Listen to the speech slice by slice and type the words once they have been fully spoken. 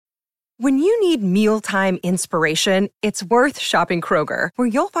When you need mealtime inspiration, it's worth shopping Kroger, where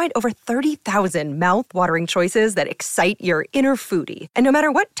you'll find over 30,000 mouth-watering choices that excite your inner foodie. And no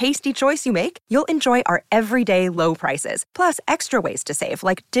matter what tasty choice you make, you'll enjoy our everyday low prices, plus extra ways to save,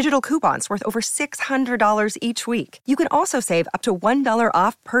 like digital coupons worth over $600 each week. You can also save up to $1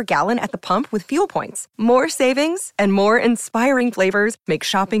 off per gallon at the pump with fuel points. More savings and more inspiring flavors make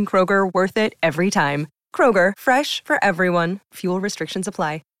shopping Kroger worth it every time. Kroger, fresh for everyone. Fuel restrictions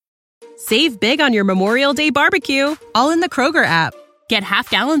apply. Save big on your Memorial Day barbecue, all in the Kroger app. Get half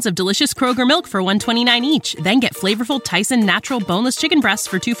gallons of delicious Kroger milk for $1.29 each. Then get flavorful Tyson natural boneless chicken breasts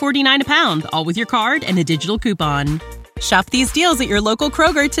for $2.49 a pound, all with your card and a digital coupon. Shop these deals at your local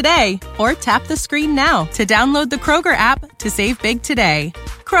Kroger today, or tap the screen now to download the Kroger app to save big today.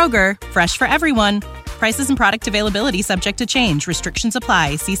 Kroger, fresh for everyone. Prices and product availability subject to change. Restrictions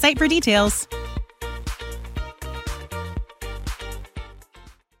apply. See site for details.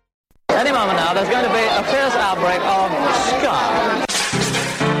 Any moment now, there's going to be a fierce outbreak of ska.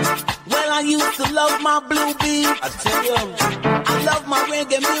 Well, I used to love my blue beat. I tell you, I love my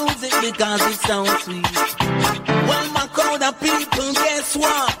reggae music because it sounds sweet. Well, my Coda people, guess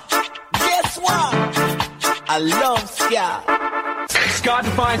what? Guess what? I love ska. Ska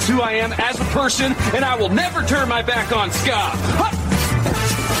defines who I am as a person, and I will never turn my back on ska. Ha!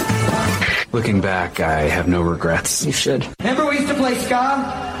 Looking back, I have no regrets. You should. Remember we used to play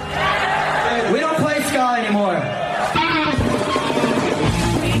ska? We don't play ska anymore.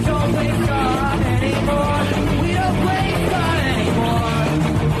 We don't play ska anymore. We don't play ska anymore.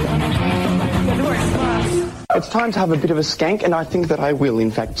 It's time to have a bit of a skank, and I think that I will,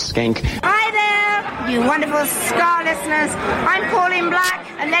 in fact, skank. Hi there, you wonderful ska listeners. I'm Pauline Black.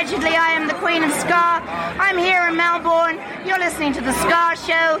 Allegedly, I am the queen of ska. I'm here in Melbourne. You're listening to the Ska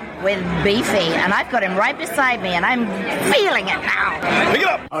Show with Beefy, and I've got him right beside me, and I'm feeling it now. Pick it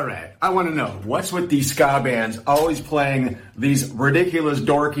up! All right, I want to know, what's with these ska bands always playing these ridiculous,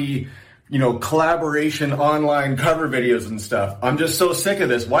 dorky, collaboration online cover videos and stuff? I'm just so sick of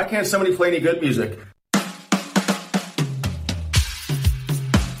this. Why can't somebody play any good music?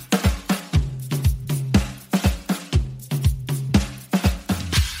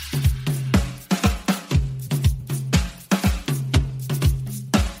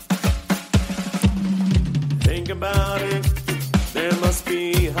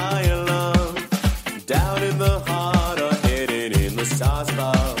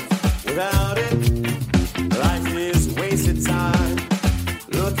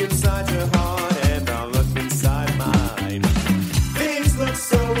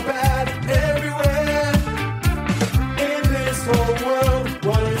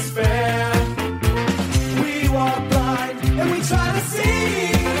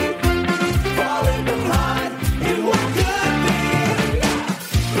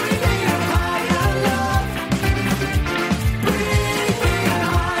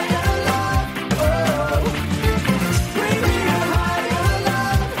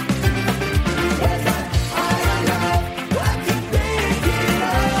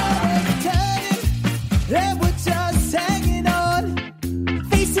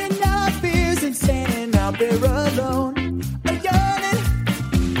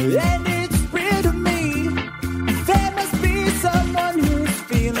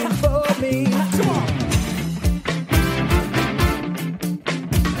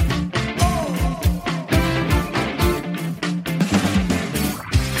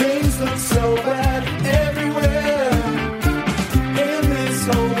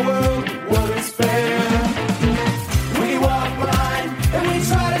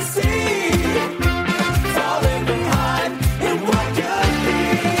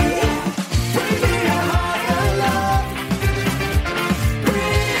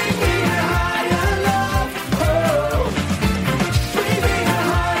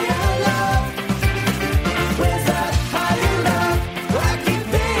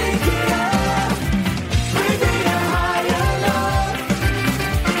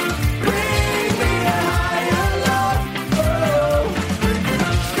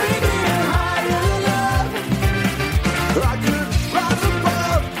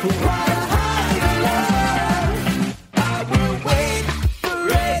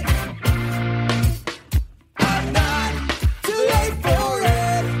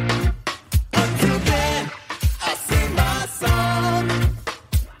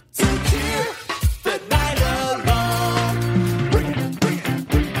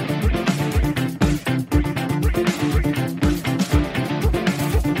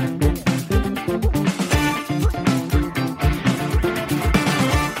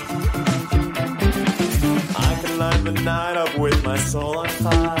 night up with my soul on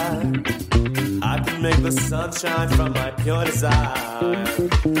fire. make the sunshine from my pure desire.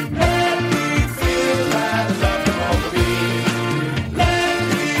 Let me feel that love come over me. Let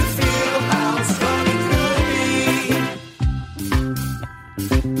me feel how strong it could be.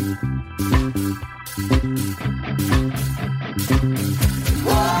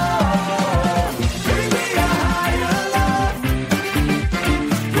 Whoa, bring me a higher love.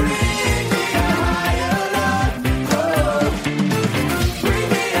 Bring me a higher love. Oh, bring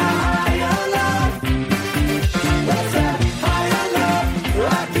me a higher love. What's that higher love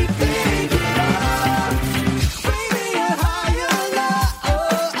I keep thinking of? Bring me a higher love. Oh,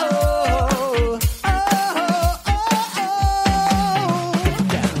 oh, oh, oh, oh, oh.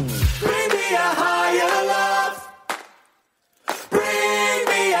 Bring me a higher love. Bring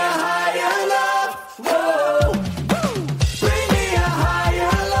me a higher love. Whoa. Bring me a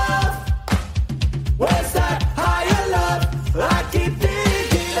higher love. What's that higher love I keep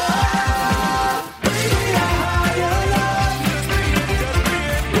thinking of? Bring me a higher love.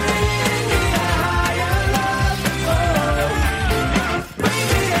 Bring me a higher love. Whoa. Bring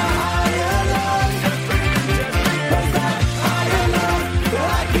me a higher love. What's that higher love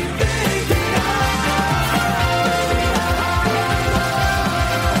I keep thinking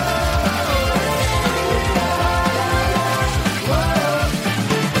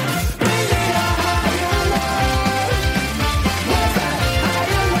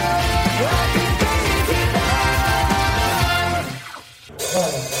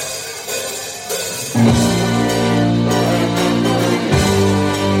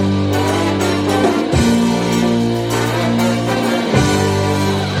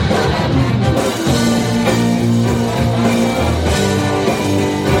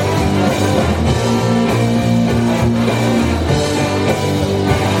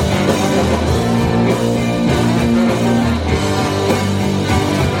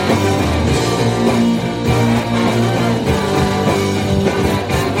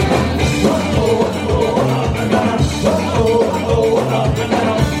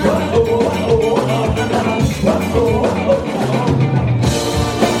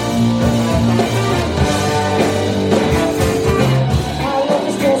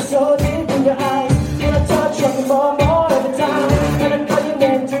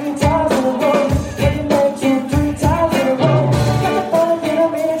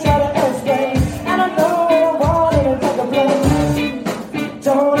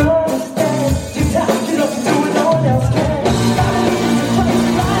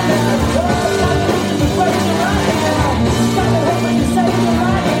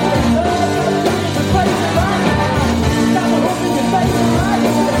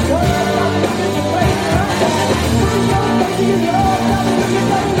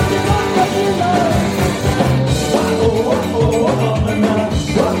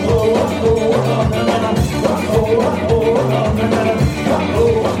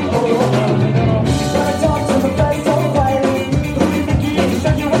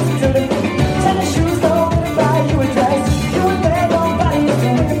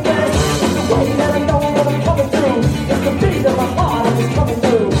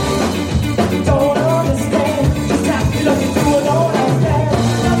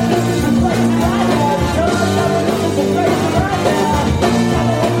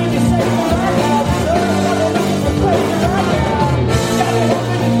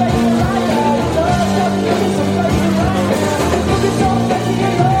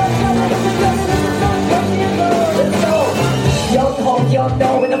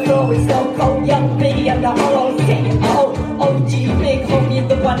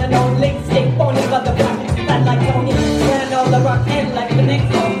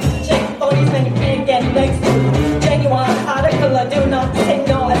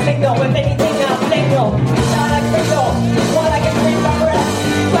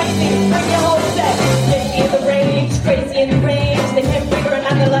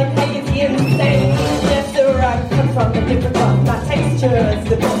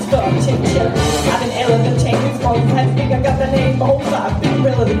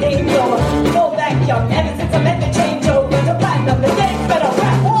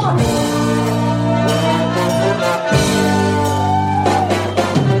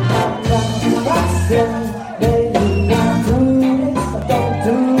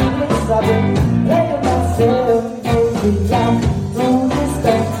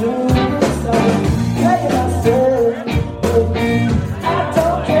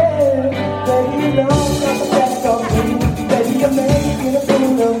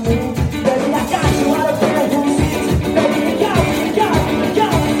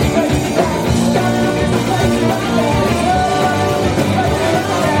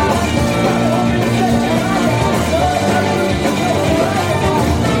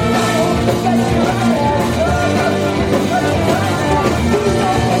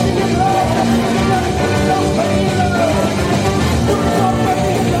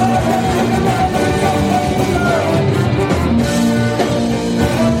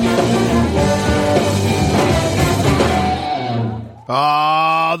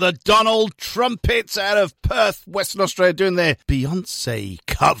the Donald Trumpets out of Perth, Western Australia, doing their Beyonce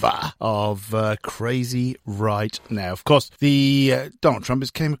cover of Crazy Right Now. Of course, the Donald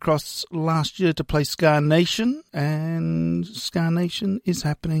Trumpets came across last year to play Ska Nation, and Ska Nation is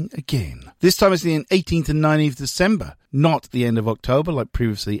happening again. This time it's the 18th and 19th December, not the end of October like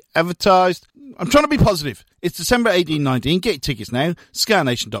previously advertised. I'm trying to be positive. It's December 18-19. Get your tickets now.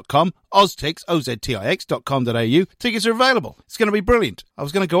 SkaNation.com, Oztix, OZTIX.com.au. Tickets are available. It's going to be brilliant. I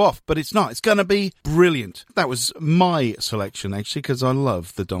was going to go off, but it's not. It's going to be brilliant. That was my selection, actually, because I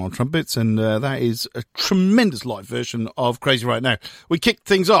love the Donald Trumpets, and that is a tremendous live version of Crazy Right Now. We kicked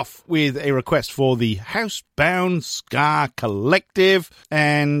things off with a request for the Housebound Ska Collective,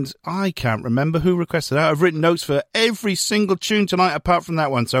 and I can't remember who requested that. I've written notes for every single tune tonight apart from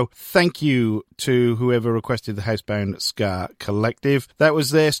that one, so thank you to whoever requested the Housebound Ska Collective. That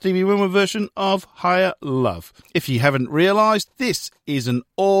was their Stevie Wonder version of Higher Love. If you haven't realised, this is an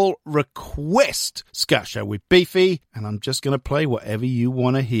all-request Ska Show with Beefy, and I'm just going to play whatever you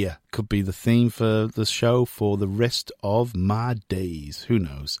want to hear. Could be the theme for the show for the rest of my days. Who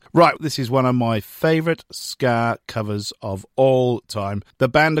knows? Right, this is one of my favourite ska covers of all time. The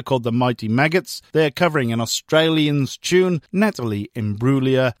band are called the Mighty Maggots. They're covering an Australian's tune, Natalie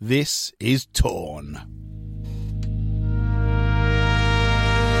Imbruglia. This is Torn.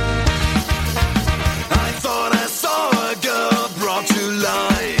 I thought I saw a girl brought to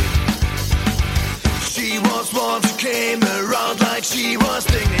life. She was one who came around like she was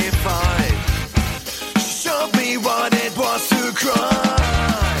dignified. She showed me what it was to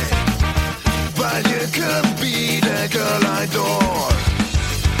cry, but you couldn't be the girl I adored.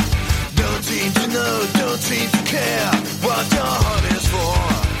 Don't seem to know, don't seem to care what your heart is for,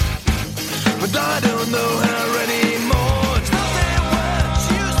 but I don't know her anymore. It's not that word,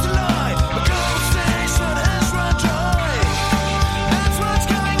 she used to lie. My conversation has run dry. That's what's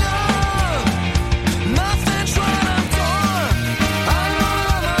going on. Nothing's right, I'm torn. I run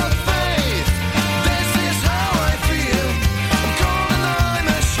out of faith. This is how I feel. I'm cold and I'm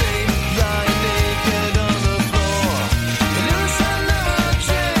ashamed, lying naked on the floor. Illusion never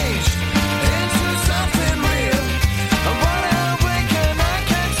changed into something real. And when I awaken, I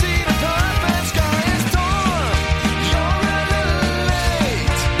can see the perfect sky is torn. You're a little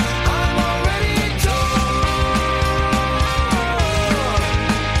late. I'm already torn.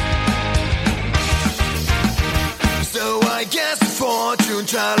 So I guess the fortune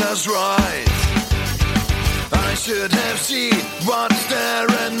teller's right. I should have seen what's there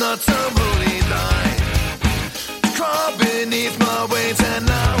and not some holy light. Crawl beneath my wings and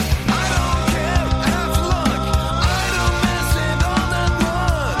now I don't care, have luck. I don't miss it all that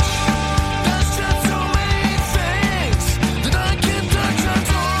much. There's just so many things that I can touch and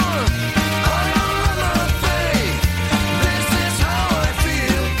torn. I don't love my faith. This is how I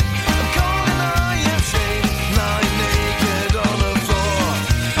feel. I'm cold and I am shamed, lying naked on the floor.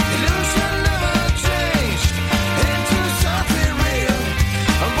 Illusion never changed into something real.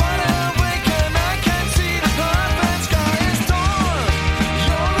 And when I awaken, I can see the perfect sky is torn.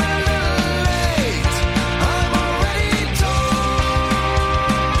 You're a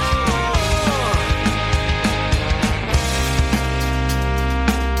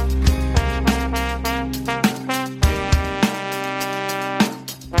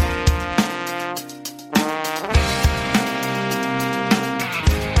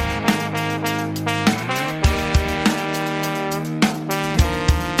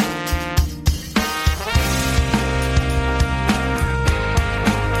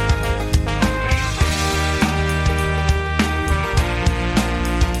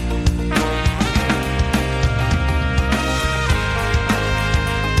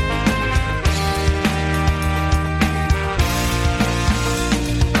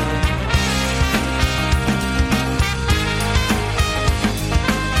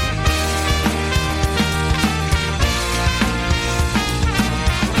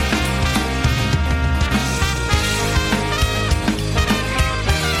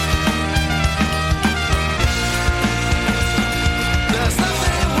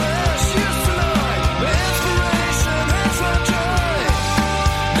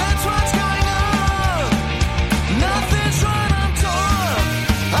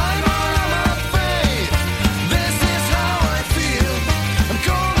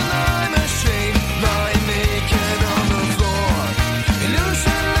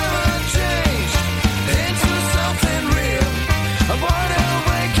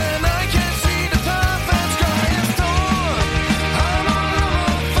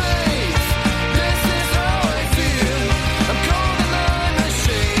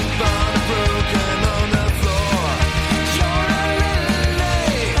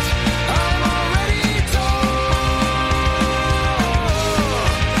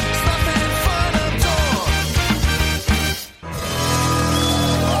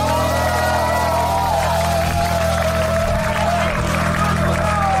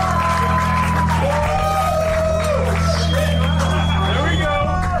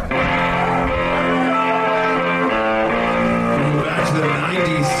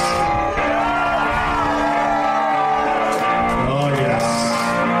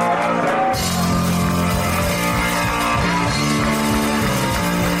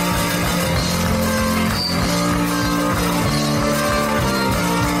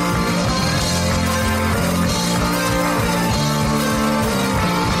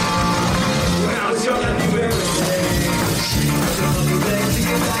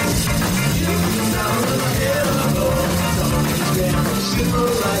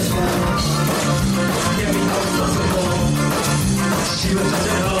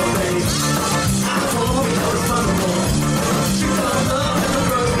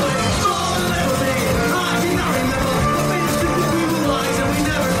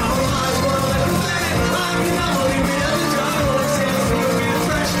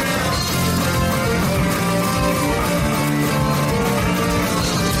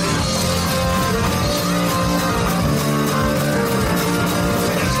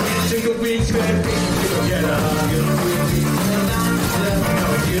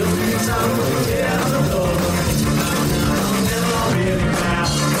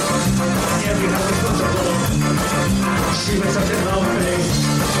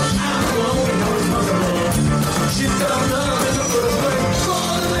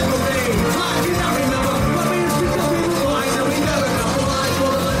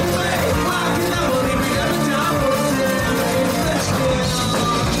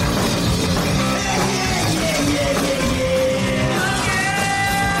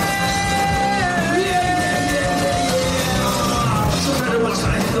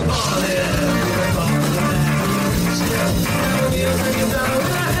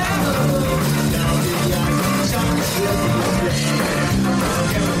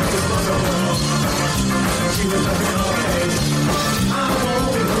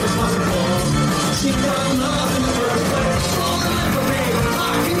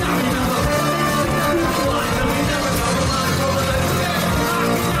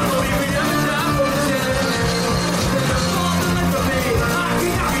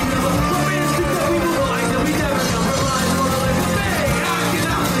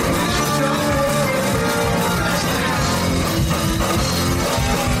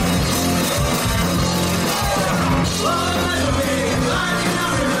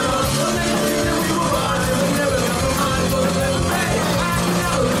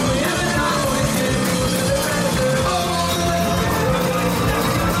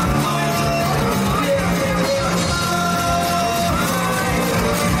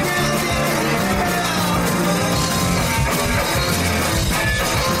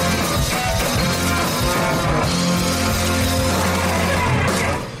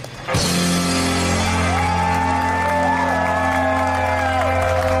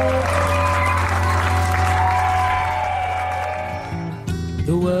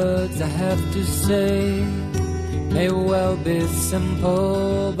The words I have to say may well be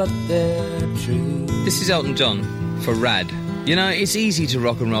simple, but they're true. This is Elton John for Rad. You know, it's easy to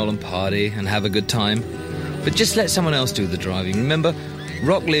rock and roll and party and have a good time, but just let someone else do the driving. Remember,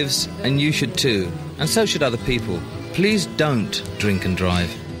 rock lives and you should too, and so should other people. Please don't drink and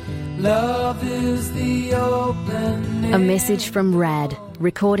drive. Love is the opening. A message from Rad,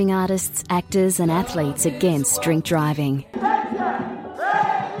 recording artists, actors and athletes against drink driving.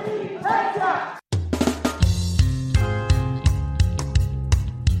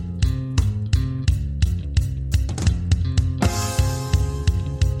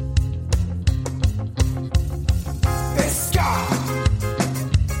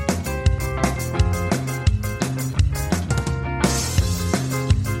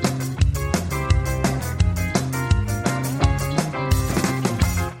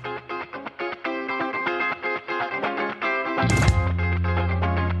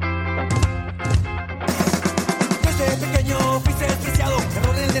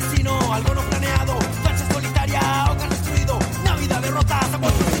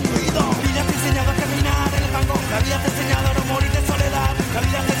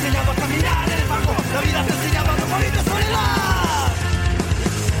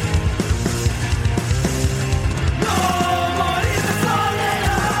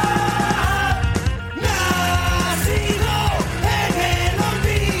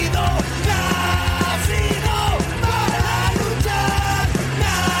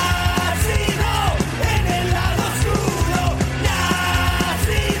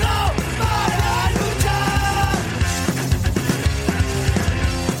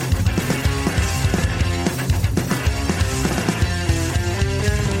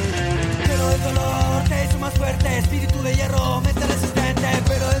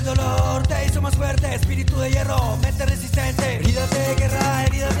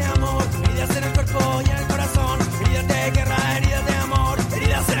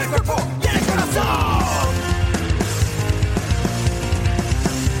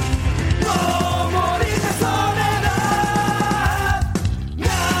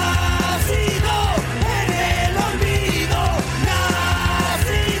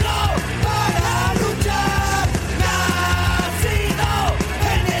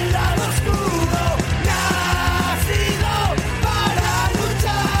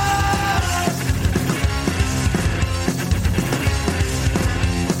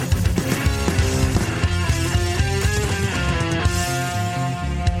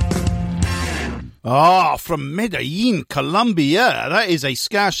 From Medellin, Colombia. That is a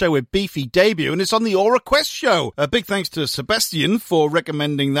Ska Show with Beefy debut, and it's on the Aura Quest show. A big thanks to Sebastian for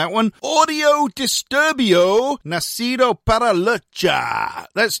recommending that one. Audio Disturbio, Nacido para Lucha.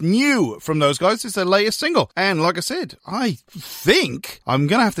 That's new from those guys. It's their latest single. And like I said, I think I'm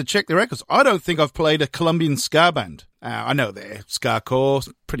going to have to check the records. I don't think I've played a Colombian ska band. I know they're ska core,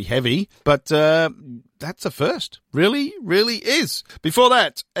 pretty heavy, but that's a first. Really, really is. Before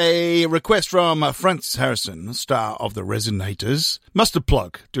that, a request from Francis Harrison, star of The Resonators. Mustard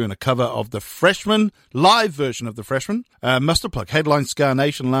Plug, doing a cover of The Freshman, live version of The Freshman. Mustard Plug headlined Ska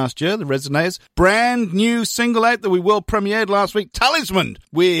Nation last year, The Resonators. Brand new single out that we world premiered last week, Talisman,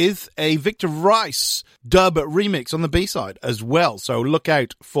 with a Victor Rice dub remix on the B-side as well. So look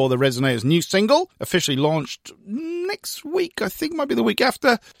out for The Resonators' new single, officially launched next week. I think it might be the week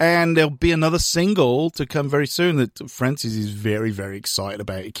after. And there'll be another single to come very soon that Francis is very, very excited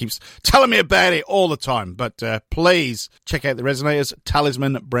about. He keeps telling me about it all the time. But please check out the Resonators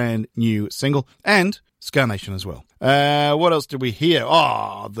Talisman brand new single and Ska Nation as well. What else did we hear?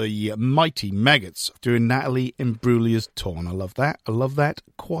 The Mighty Maggots doing Natalie Imbruglia's Torn. I love that. I love that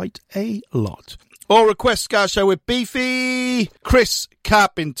quite a lot. Or request Ska Show with Beefy. Chris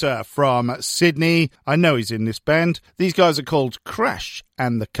Carpenter from Sydney. I know he's in this band. These guys are called Crash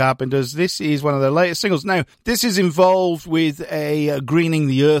and the Carpenters. This is one of their latest singles. Now, this is involved with a Greening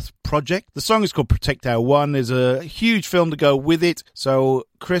the Earth project. The song is called Protect Our One. There's a huge film to go with it. So,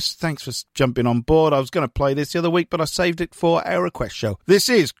 Chris, thanks for jumping on board. I was going to play this the other week, but I saved it for our request show. This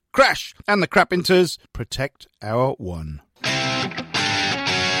is Crash and the Carpenters, Protect Our One.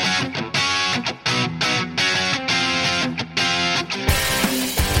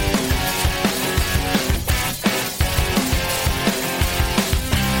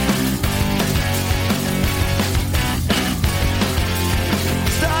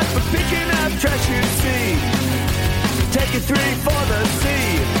 Trash you see, take it 3 for the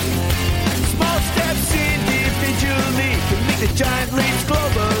sea. Small steps individually can make the giant leaps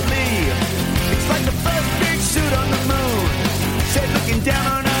globally. It's like the first big suit on the moon, said looking down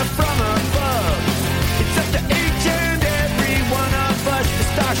on her from above. It's up to each and every one of us to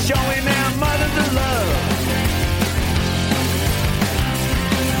start showing our mother the love.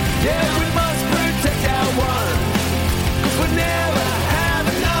 Yeah, we must protect our one, 'cause we'll never have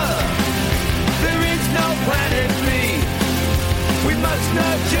enough. There is no planet B. We must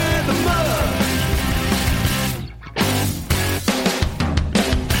nurture the mother.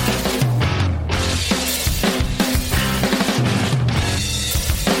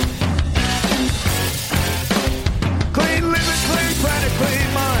 Clean liver, clean planet, clean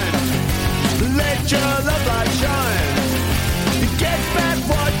mind. Let your love light shine. You get back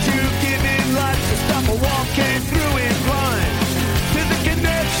what you give in life, so stop a walking through it blind. To the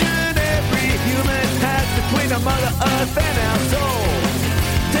connection every human has between our Mother Earth and our soul.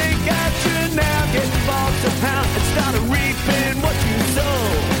 Take action now, get involved somehow, and start reaping what you sow.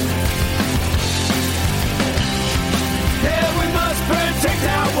 Yeah, we must protect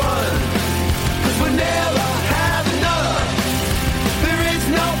our one, 'cause we'll never have enough. There is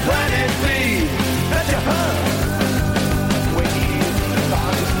no planet B. That's your hub. We need to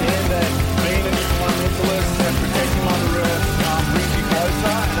understand that being an environmentalist and protecting Mother Earth brings you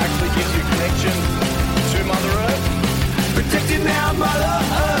closer and actually gives you a connection to Mother Earth. Protecting our Mother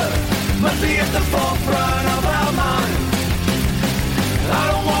Earth must be at the forefront of our mind. I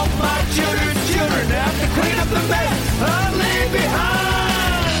don't want my children's children to have to clean up the mess I leave behind.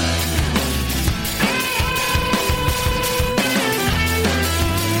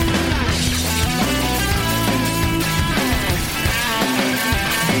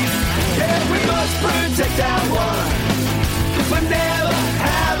 Yeah, we must protect our one, 'cause we'll never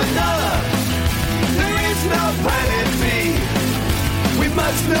have enough. There is no planet B. We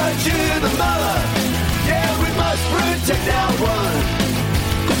must nurture the mother. Yeah, we must protect our one,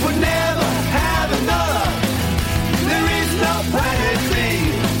 'cause we'll never have enough. There is no planet B.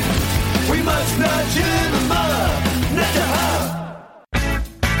 We must nurture the mother. Nurture her.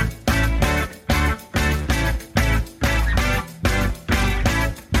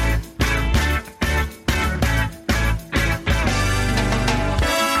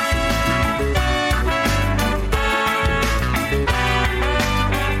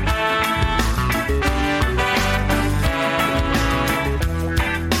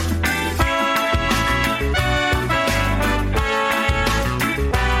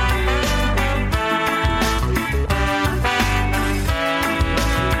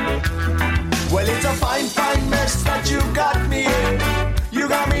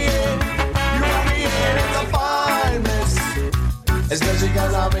 Especially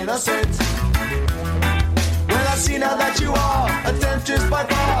 'cause I'm innocent. Well, I see now that you are a temptress by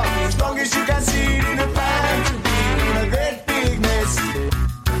far. As long as you can see it in a plan to be in a great big mess.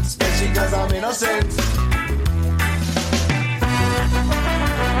 Especially 'cause I'm innocent.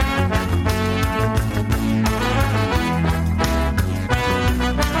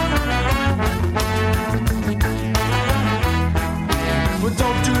 Well,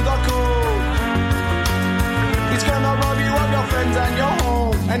 don't do the coke. It's gonna rob you of your friends and your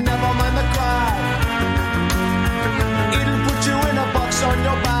home. And never mind the crowd. It'll put you in a box on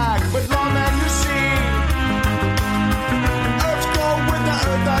your back. But long man, you see, Earth's go with the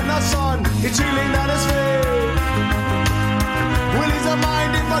earth and the sun. It's healing that is faith. Will is a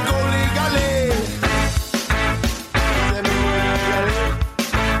mind if I go legally.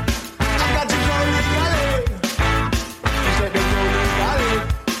 I got to go legally.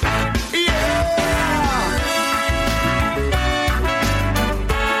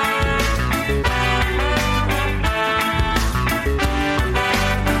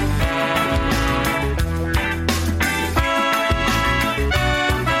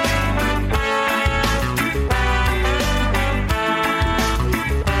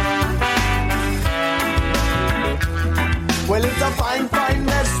 a fine, fine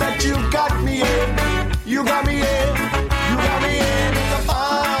mess that you got me in. You got me in, you got me in. It's a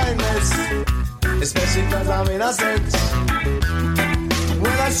fine mess, especially cause I'm innocent.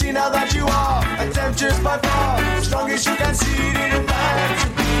 When I see now that you are a temptress by far, strongest you can see, didn't find to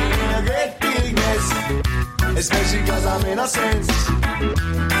be in a great big mess, especially cause I'm innocent.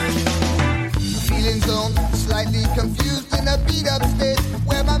 Feeling zoned, slightly confused in a beat up state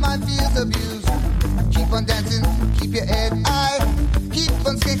where my mind feels abused. Keep on dancing, keep your head high, keep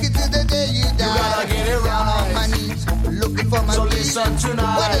on skating till the day you die. You gotta get it right. Down on my knees, looking for my so peace. Listen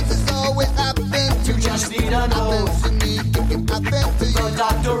tonight. Why does this always happen to you? Just need a know. Happens to me, it can happen to you.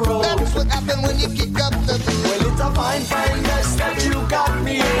 Dr. Rose. That's what happens when you kick up the boot. Well, it's a fine, fine mess that you got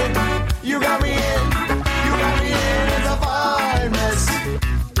me in. You got me in, you got me in. It's a fine mess,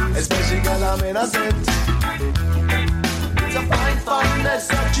 especially cause I'm innocent. It's a fine, fine mess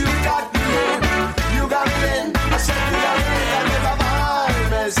that you got me in. You got me in, I said you got me in. And it's a fine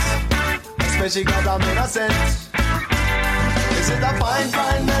mess, especially cause I'm innocent. Is it a fine,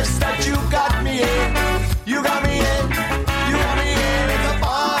 fine mess that you got me in? You got me in, you got me in. It's a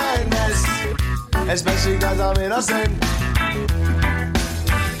fine mess, especially cause I'm innocent.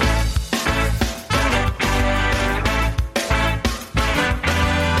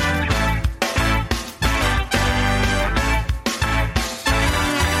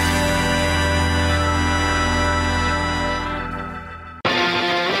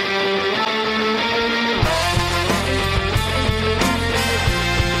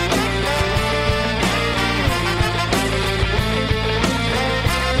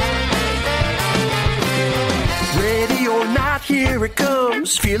 Here it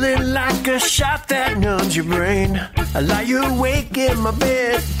comes, feeling like a shot that numbs your brain. I lie awake in my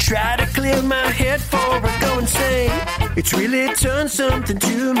bed, try to clear my head before I go insane. It's really done something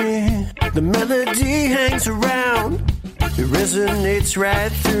to me. The melody hangs around, it resonates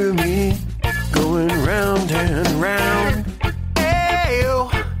right through me, going round and round. Ayo,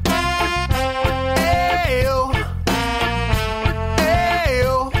 ayo,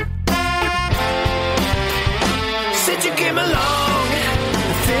 ayo. Since you came along,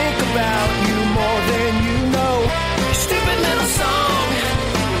 about you more than you know. Your stupid little song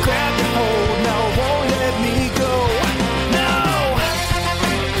grabbed a hold, now won't let me go. No.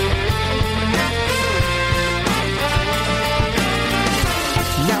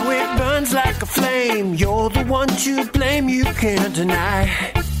 Now it burns like a flame. You're the one to blame, you can't deny.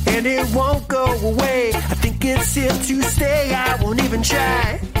 And it won't go away. I think it's here to stay. I won't even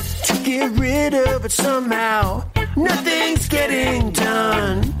try to get rid of it somehow. Nothing's getting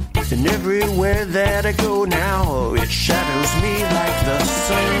done. And everywhere that I go now, it shadows me like the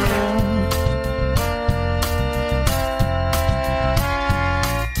sun.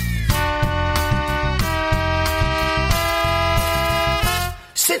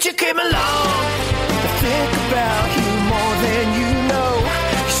 Since you came along, I think about you more than you know.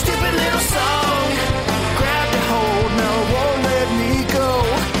 Your stupid little song grabbed a hold, now won't let me go.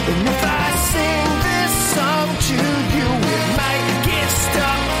 And if I sing this song to you, it might get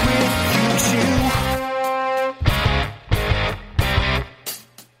stuck with you too.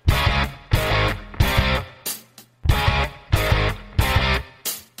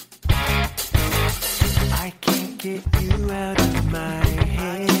 I can't get you out of my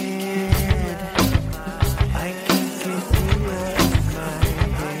head. I can't get you out of my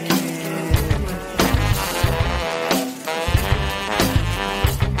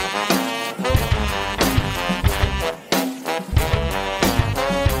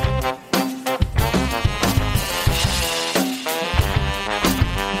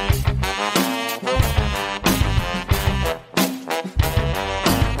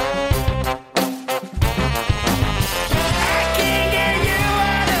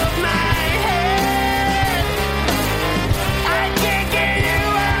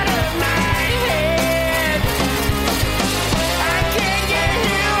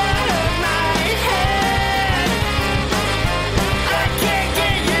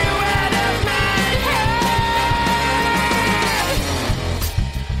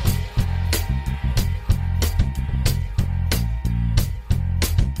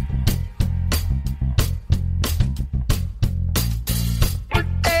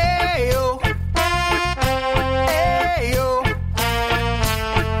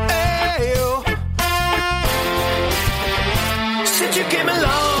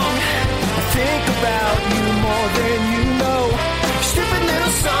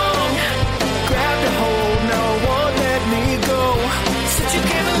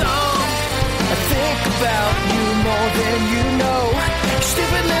about you more than you know.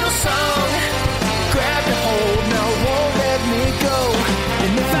 Stupid little song grabbed a hold, now won't let me go.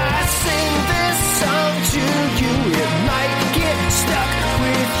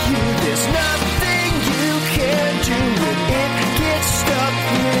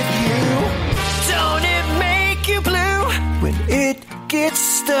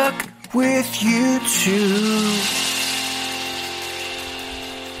 with you too.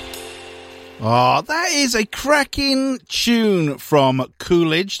 Oh, that is a cracking tune from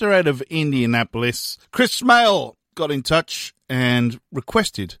Coolidge. They're out of Indianapolis. Chris Smale got in touch and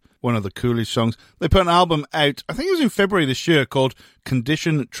requested one of the Coolidge songs. They put an album out, I think it was in February this year, called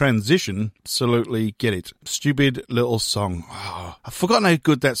Condition Transition. Absolutely get it. Stupid little song. Oh, I've forgotten how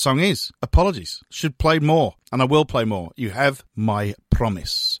good that song is. Apologies. Should play more, and I will play more. You have my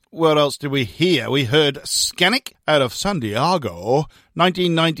promise. What else did we hear? We heard Scanic out of San Diego,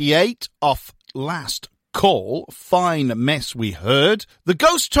 1998, off Last Call. Fine Mess we heard. The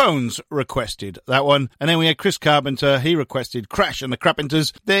Ghost Tones requested that one. And then we had Chris Carpenter. He requested Crash and the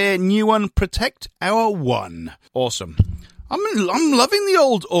Crappenters. Their new one, Protect Our One. Awesome. I'm loving the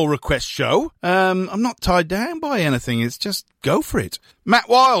old all request show. I'm not tied down by anything. It's just go for it. Matt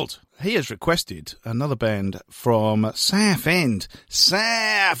Wild. He has requested another band from Southend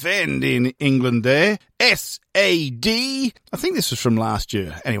in England there. S.A.D. I think this was from last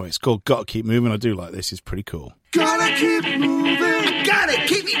year. Anyway, it's called Gotta Keep Moving. I do like this. It's pretty cool. Gotta keep moving, gotta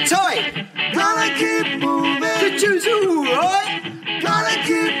keep it tight. Gotta keep moving, the juice is right. Gotta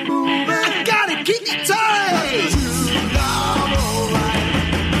keep moving, gotta keep it tight.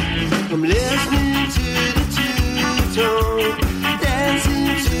 I'm listening to the two-tone,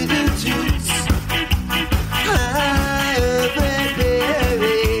 dancing to the toots. High up and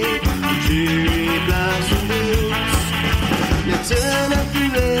berry, cherry blossom boots. Now turn up the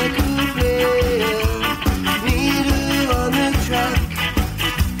record player, needle on the track.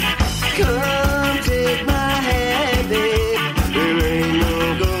 Come take my hand, babe, there ain't no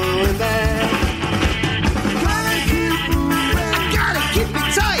going back. Gotta keep moving, I gotta keep it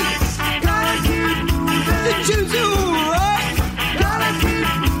tight. Gotta keep moving, the juice is right. Gotta keep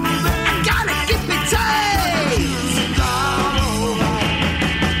moving, I gotta keep it tight.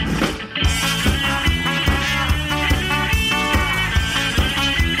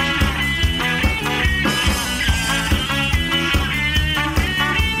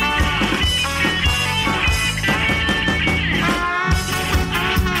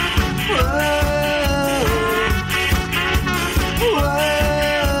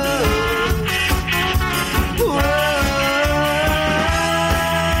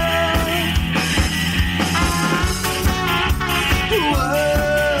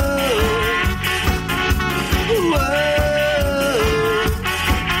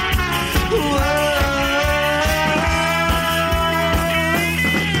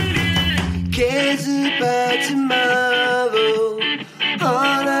 Cares about tomorrow,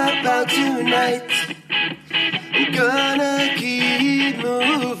 all about tonight. I'm gonna keep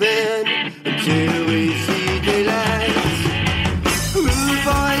moving until we see daylight. Rude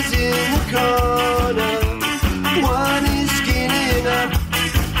boys in the corner, one is skinning up.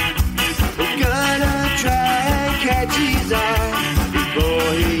 I'm gonna try and catch his eye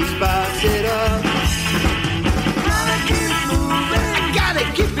before he sparks it up. Gotta keep moving, gotta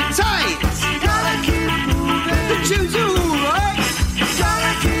keep it tight. Gotta keep moving, the juice is right.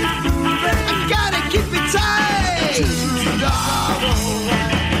 Gotta keep moving, I gotta keep it tight.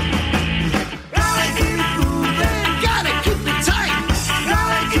 Gotta keep moving, gotta keep it tight.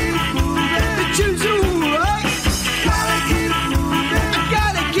 Gotta keep moving, the juice is right. Gotta keep moving, I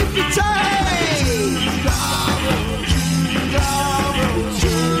gotta keep it tight.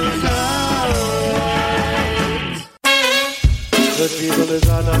 The people is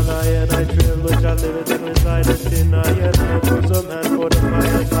on I and I trail which I live in reside in I yet no bosom and for the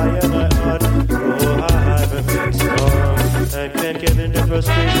fire high and I heart. Oh, I have been strong and can't get into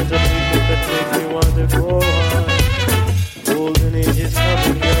frustration to people that make me want to go on. Golden age is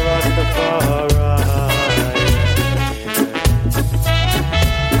coming, you're Rastafari.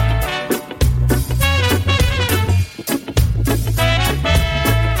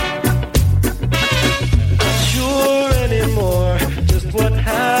 What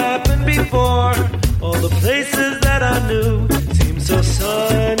happened before? All the places that I knew seem so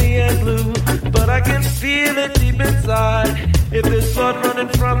sunny and blue, but I can feel it deep inside. If there's blood running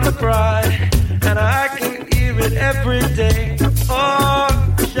from the bride, and I can hear it every day. Oh,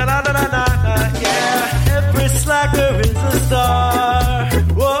 sha-la-la-la-la, yeah. Every slacker is a star.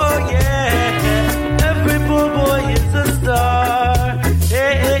 Oh yeah. Every bull boy is a star.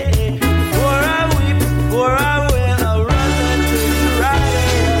 Hey, hey, hey. Before I weep, before I will, I'll run into you right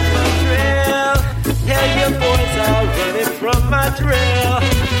up my trail. Yeah, your boys are running from my trail.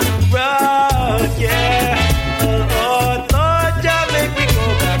 Oh yeah. Oh Lord, y'all make me go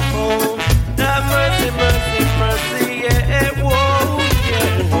back home. Have mercy, mercy, mercy, yeah, whoa,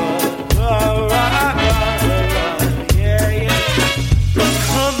 yeah, whoa, yeah, yeah.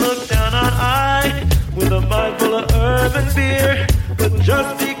 Come look down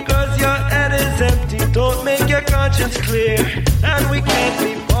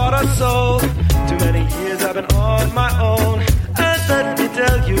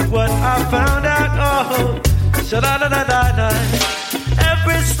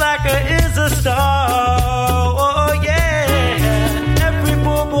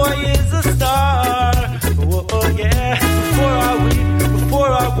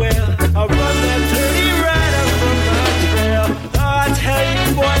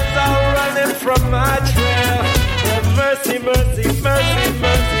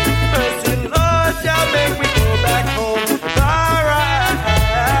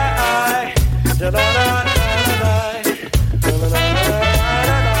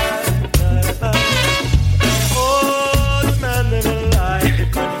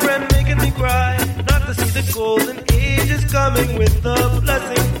flowing with the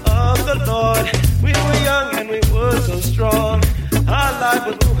blessing of the Lord. We were young and we were so strong. Our life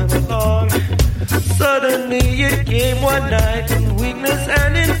was moving along. Suddenly it came one night in weakness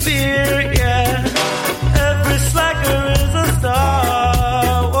and in fear, yeah. Every slacker is a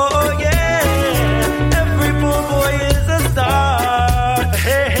star, oh yeah. Every poor boy is a star.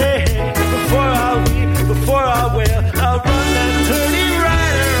 Hey, hey, hey. Before I wail, I'll run that dirty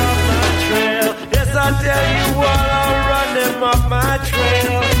rider off my trail. Yes, I tell you what, I'll run them off my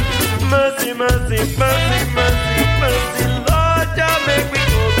trail. Mercy, mercy, mercy, mercy, mercy, Lord, y'all make me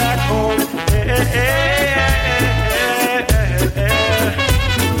go back home. Hey, hey, hey, hey, hey,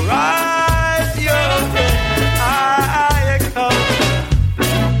 hey. Rise your head, I come.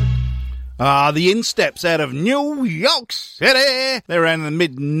 The Insteps out of New York City. They're around in the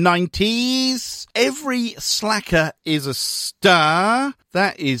mid-90s. Every slacker is a star.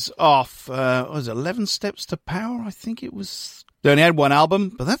 That is off, what was it, 11 Steps to Power, I think it was. They only had one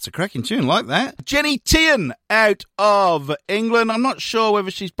album, but that's a cracking tune, like that. Jenny Tian out of England. I'm not sure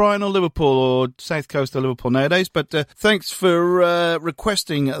whether she's Brighton or Liverpool or South Coast or Liverpool nowadays, but thanks for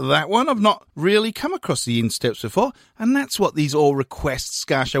requesting that one. I've not really come across the Insteps before, and that's what these All Requests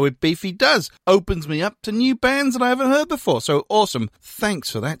Ska Show with Beefy does. Opens me up to new bands that I haven't heard before. So awesome. Thanks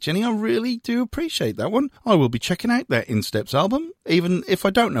for that, Jenny. I really do appreciate that one. I will be checking out that Insteps album, even if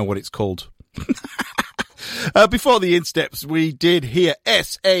I don't know what it's called. Before the Insteps, we did hear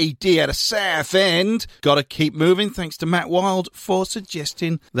S.A.D. at a South End. Gotta keep moving. Thanks to Matt Wild for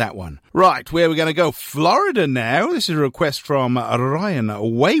suggesting that one. Right, where are we going to go? Florida now. This is a request from Ryan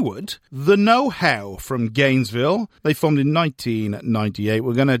Wayward. The Know-How from Gainesville. They formed in 1998.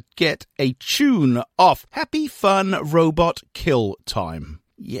 We're going to get a tune off Happy Fun Robot Kill Time.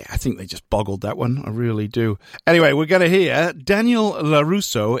 Yeah, I think they just boggled that one. I really do. Anyway, we're going to hear Daniel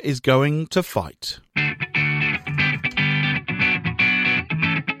LaRusso is Going to Fight.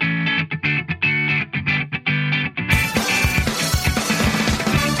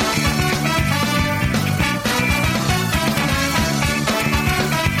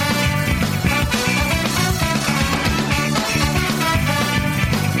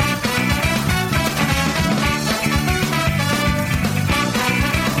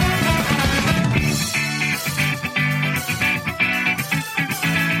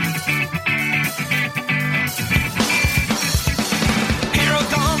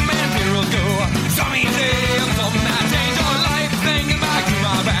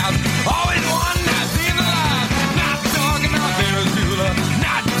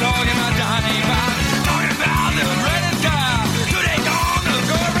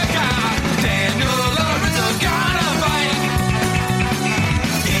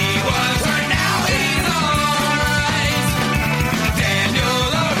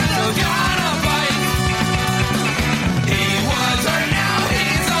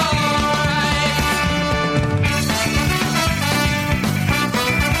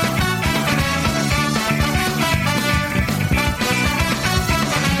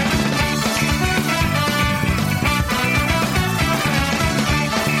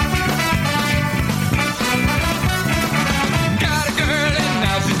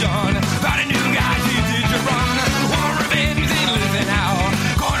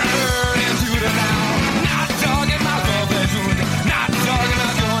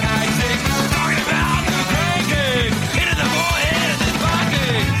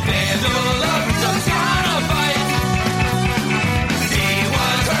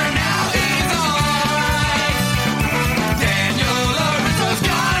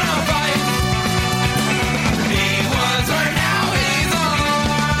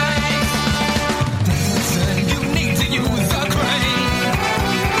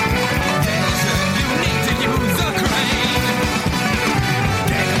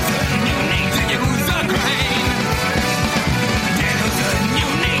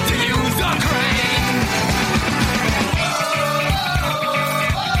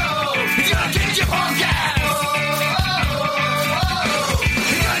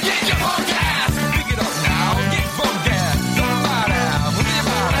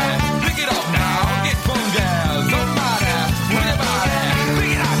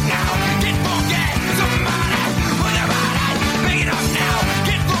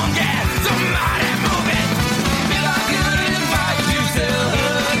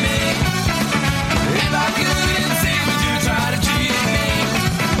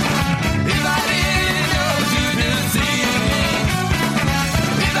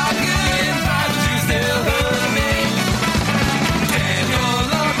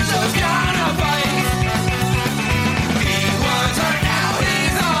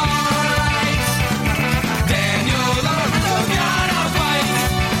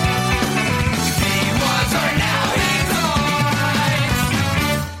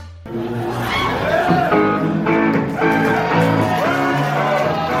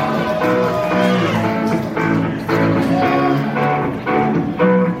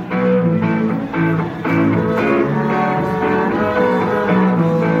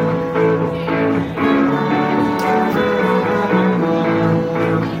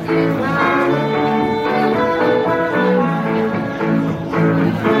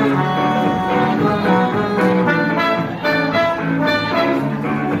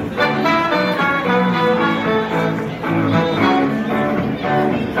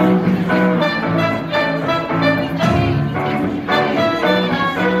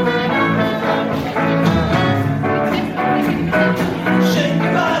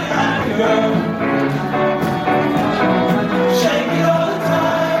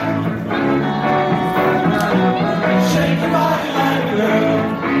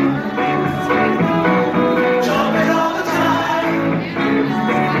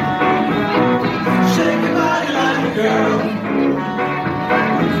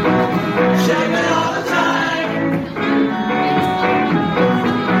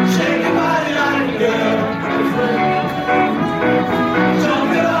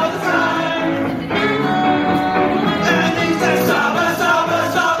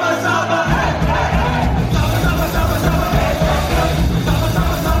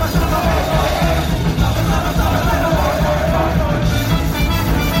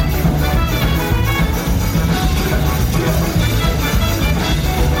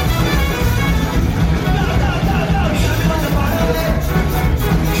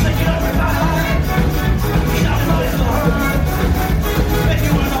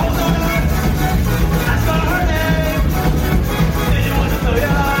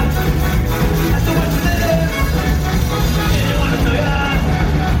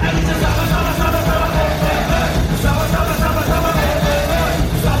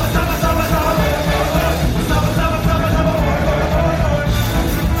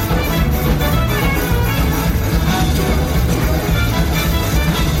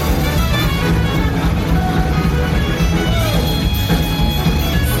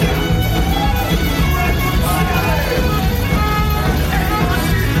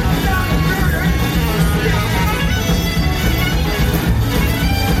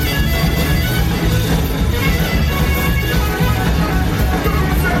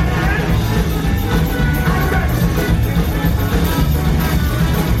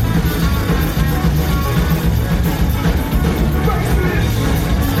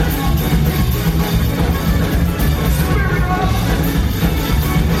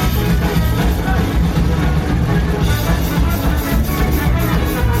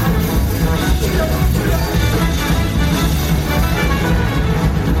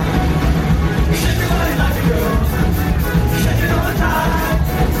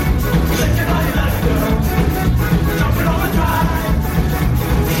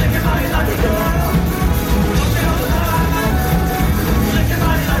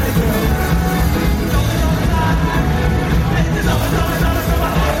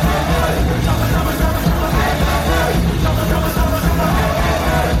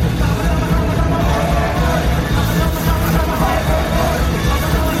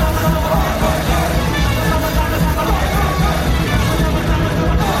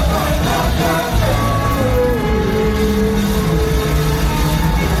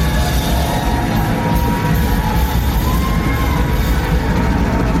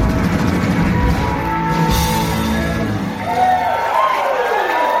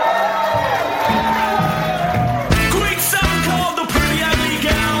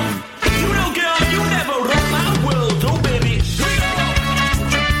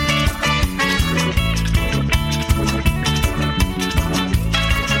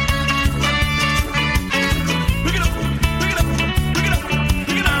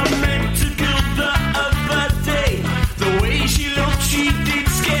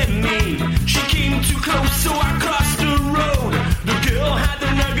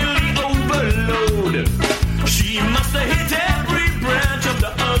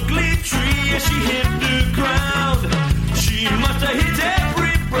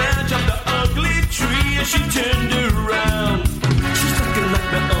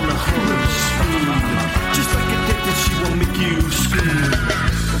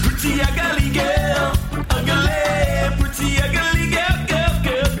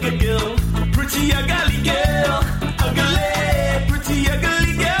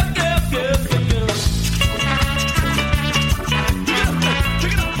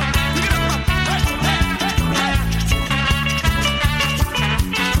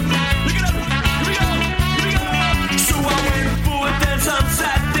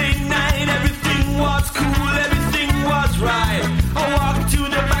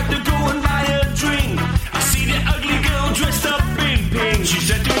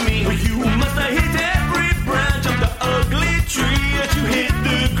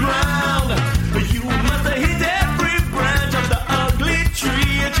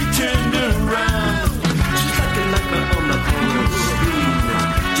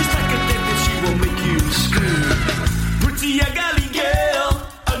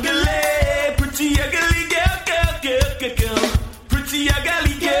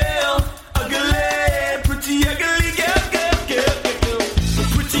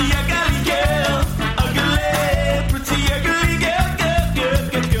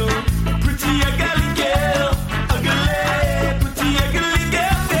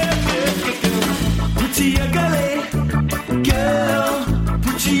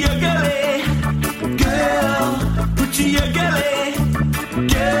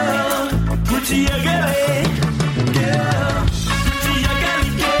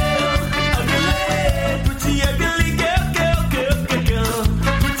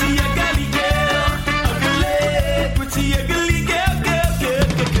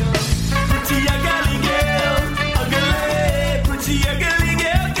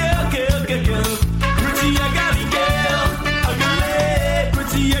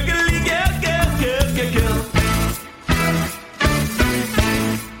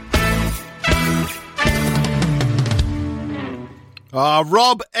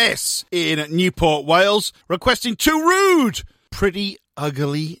 Rob S. in Newport, Wales, requesting Too Rude, Pretty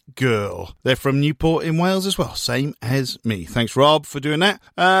Ugly Girl. They're from Newport in Wales as well, same as me. Thanks, Rob, for doing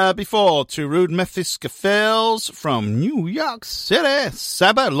that. Before, Too Rude, Mephistopheles from New York City.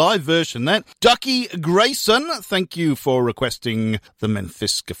 Saba, live version that. Ducky Grayson, thank you for requesting the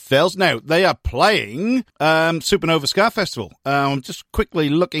Mephistopheles. Now, they are playing Supernova Ska Festival. I'm just quickly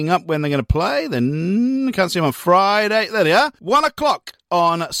looking up when they're going to play. Then I can't see them on Friday. There they are. 1 o'clock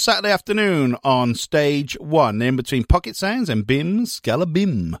on Saturday afternoon on stage 1, in between Pocket Sounds and Bim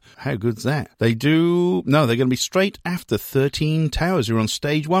Scalabim. How good's that? They're going to be straight after 13 Towers, who are on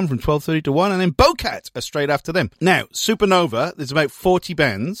stage 1 from 12:30 to 1, and then Bocat are straight after them. Now, Supernova, there's about 40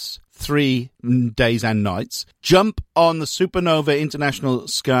 bands, 3 days and nights. Jump on the Supernova International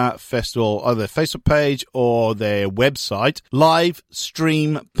Ska Festival, either their Facebook page or their website. Live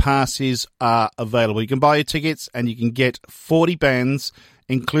stream passes are available. You can buy your tickets and you can get 40 bands,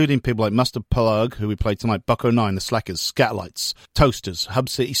 including people like Mustard Plug, who we played tonight, Bucko 9, The Slackers, Scatlights, Toasters, Hub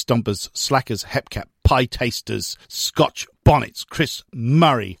City Stompers, Slackers, Hepcap, Pie Tasters, Scotch Bonnets, Chris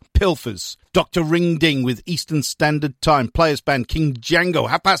Murray, Pilfers, Dr. Ring Ding with Eastern Standard Time, Players Band, King Django,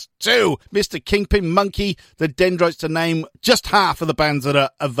 2:30, Mr. Kingpin Monkey, The Dendrites, to name just half of the bands that are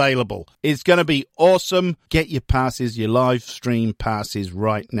available. It's going to be awesome. Get your passes, your live stream passes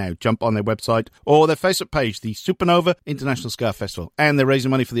right now. Jump on their website or their Facebook page, the Supernova International Ska Festival. And they're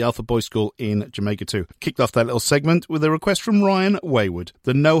raising money for the Alpha Boys School in Jamaica too. Kicked off that little segment with a request from Ryan Wayward.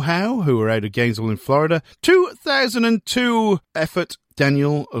 The Know-How, who are out of Gainesville in Florida. 2002 effort.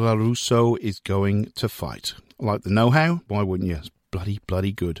 Daniel LaRusso is going to fight. Like the Know-How? Why wouldn't you? It's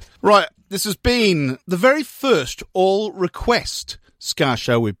bloody good. Right, this has been the very first all-request Ska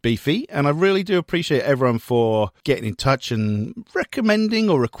Show with Beefy, and I really do appreciate everyone for getting in touch and recommending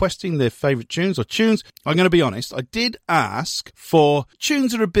or requesting their favourite tunes or tunes. I'm going to be honest, I did ask for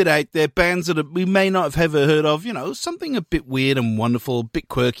tunes that are a bit out there, bands that we may not have ever heard of, something a bit weird and wonderful, a bit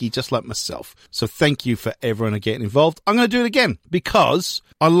quirky, just like myself. So thank you for everyone getting involved. I'm going to do it again because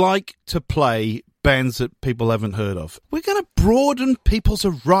I like to play bands that people haven't heard of. We're going to broaden people's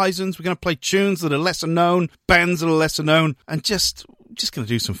horizons. We're going to play tunes that are lesser known, bands that are lesser known, and just going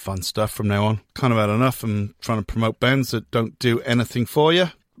to do some fun stuff from now on. Kind of had enough. I'm trying to promote bands that don't do anything for you.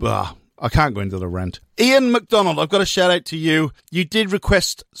 I can't go into the rant. Ian McDonald, I've got to shout out to you. You did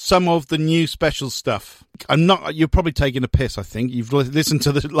request some of the new special stuff. You're probably taking a piss, I think. You've listened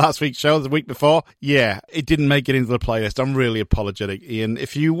to the last week's show, the week before. Yeah, it didn't make it into the playlist. I'm really apologetic, Ian.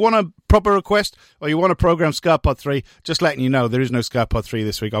 If you want a proper request or you want to program Ska Pod 3, just letting you know, there is no Ska Pod 3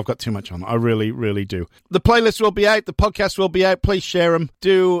 this week. I've got too much on. I really, really do. The playlist will be out. The podcast will be out. Please share them.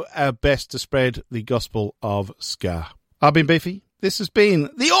 Do our best to spread the gospel of Ska. I've been Beefy. This has been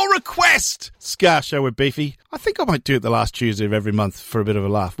the all-request Ska Show with Beefy. I think I might do it the last Tuesday of every month for a bit of a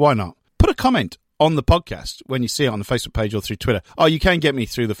laugh. Why not? Put a comment on the podcast when you see it on the Facebook page or through Twitter. You can get me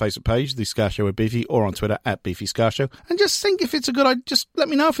through the Facebook page, the Ska Show with Beefy, or on Twitter at Beefy Ska Show. And just think if it's a good idea. Just let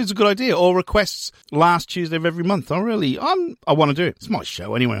me know if it's a good idea. Or requests last Tuesday of every month. I want to do it. It's my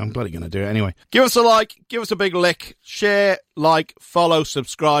show anyway. I'm bloody going to do it anyway. Give us a like. Give us a big lick. Share, like, follow,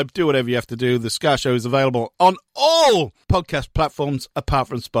 subscribe. Do whatever you have to do. The Ska Show is available on all podcast platforms apart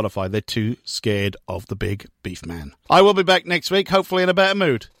from Spotify. They're too scared of the big beef man. I will be back next week, hopefully in a better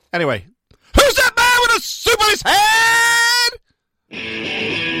mood. Anyway, who's that man with a soup on his head?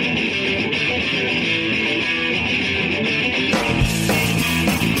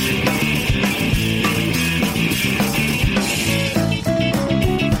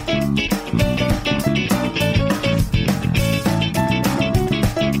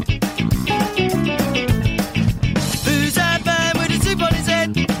 Who's that man with a soup on his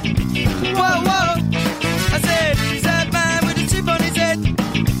head? Whoa, whoa. I said, who's that man with a soup on his head?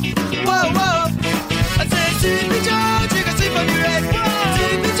 Whoa, whoa. I said, Super George, you got soup on your head.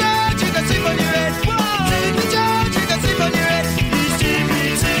 Super George, you got soup on your head. Super George, you got soup on your head. You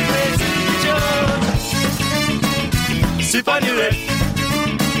stupid, stupid, Super George. Soup on your head.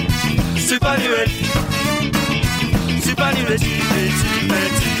 Soup on your head. Soup on your head, stupid,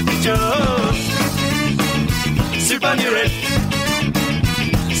 stupid, Super George. Soup on your head.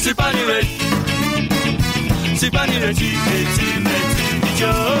 Soup on your head. Soup on your head, stupid, stupid, Super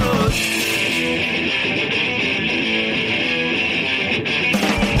George.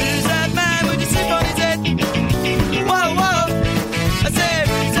 Who's that man with the soup on his head? Whoa, whoa. I said,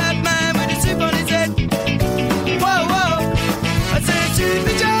 who's that man with the soup on his head? Whoa, whoa. I said,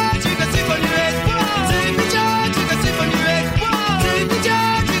 Super George, you got soup on your head. Super George, you got soup on your head. Super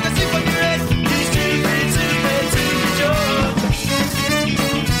George, you got soup on your head. You stupid, stupid, Super George.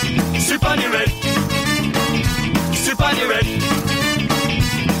 Soup on your head. Soup on your head.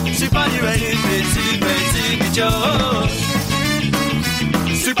 Super George.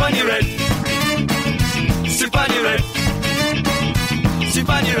 Super red. Super red.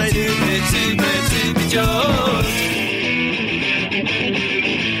 Super red. Super George.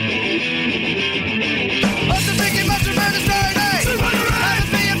 What's the biggie, what's the murder story? How to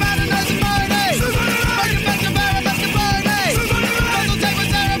be about a nice party. Make a bunch of barrel, that's the party. Uncle take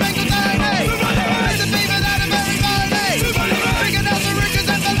with Sarah, make a party. Raise a beaver, that a very party. Big enough to riches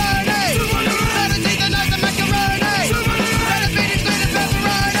and the learning. Let us eat the nice and macaroni. Let us feed it to the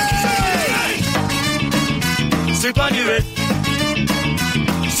pepperoni. Super new red.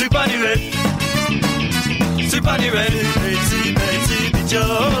 Super new red. Super new red. Super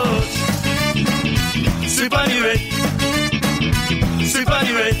George. Super new red. Super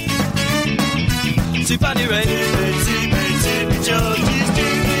new red. Super new red. Super George.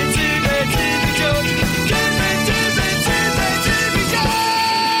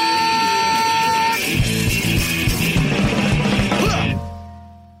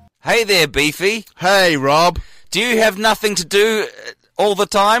 Hey there, Beefy. Hey, Rob. Do you have nothing to do all the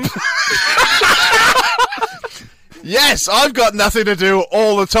time? Yes, I've got nothing to do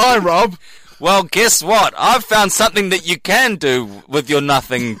all the time, Rob. Well, guess what? I've found something that you can do with your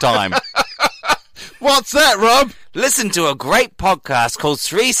nothing time. What's that, Rob? Listen to a great podcast called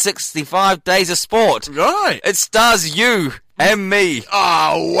 365 Days of Sport. Right. It stars you and me.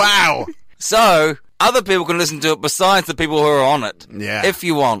 Oh, wow. So, other people can listen to it besides the people who are on it. Yeah. If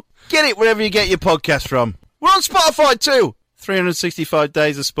you want. Get it wherever you get your podcast from. We're on Spotify too. 365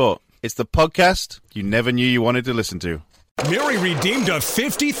 Days of Sport. It's the podcast you never knew you wanted to listen to. Mary redeemed a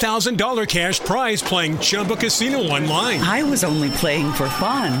 $50,000 cash prize playing Chumba Casino online. I was only playing for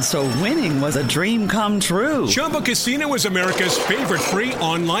fun, so winning was a dream come true. Chumba Casino is America's favorite free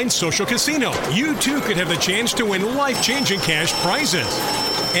online social casino. You, too, could have the chance to win life-changing cash prizes.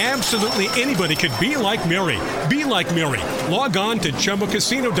 Absolutely anybody could be like Mary. Be like Mary. Log on to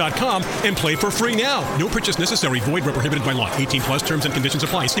ChumbaCasino.com and play for free now. No purchase necessary. Void where prohibited by law. 18 plus terms and conditions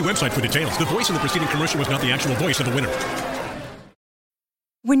apply. See website for details. The voice in the preceding commercial was not the actual voice of the winner.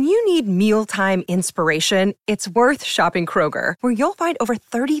 When you need mealtime inspiration, it's worth shopping Kroger, where you'll find over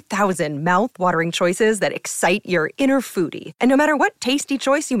 30,000 mouth-watering choices that excite your inner foodie. And no matter what tasty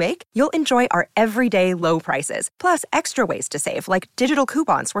choice you make, you'll enjoy our everyday low prices, plus extra ways to save, like digital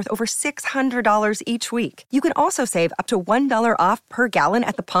coupons worth over $600 each week. You can also save up to $1 off per gallon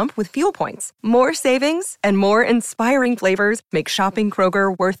at the pump with fuel points. More savings and more inspiring flavors make shopping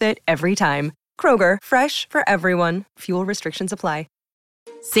Kroger worth it every time. Kroger, fresh for everyone. Fuel restrictions apply.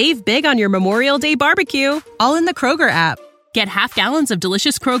 Save big on your Memorial Day barbecue, all in the Kroger app. Get half gallons of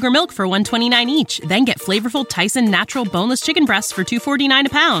delicious Kroger milk for $1.29 each. Then get flavorful Tyson natural boneless chicken breasts for $2.49 a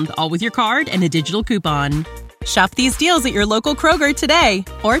pound, all with your card and a digital coupon. Shop these deals at your local Kroger today,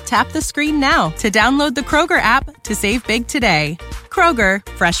 or tap the screen now to download the Kroger app to save big today. Kroger,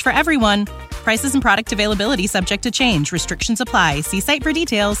 fresh for everyone. Prices and product availability subject to change. Restrictions apply. See site for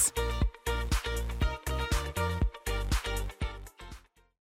details.